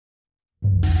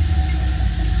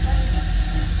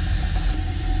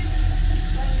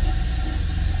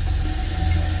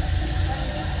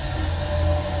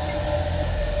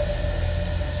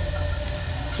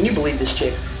believe this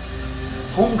chick.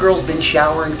 Homegirl's been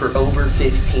showering for over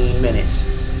 15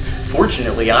 minutes.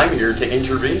 Fortunately, I'm here to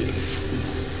intervene.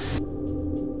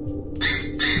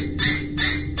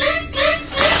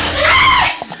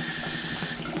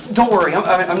 Don't worry,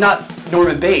 I'm not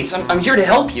Norman Bates. I'm here to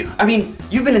help you. I mean,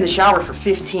 you've been in the shower for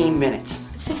 15 minutes.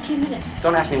 It's 15 minutes.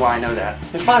 Don't ask me why I know that.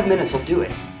 In 5 minutes will do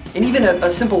it. And even a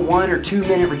simple 1 or 2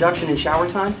 minute reduction in shower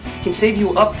time can save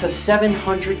you up to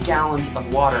 700 gallons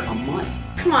of water a month.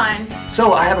 Come on.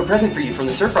 So I have a present for you from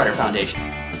the SURFRIDER Foundation.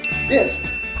 This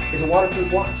is a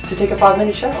waterproof watch to take a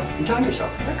 5-minute shower and time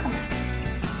yourself. Here, come.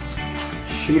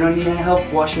 Sure you don't need any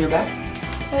help washing your back?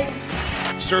 Thanks.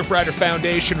 SURFRIDER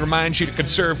Foundation reminds you to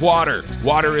conserve water.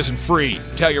 Water isn't free.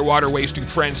 Tell your water wasting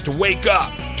friends to wake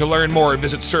up. To learn more,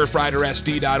 visit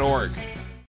surfridersd.org.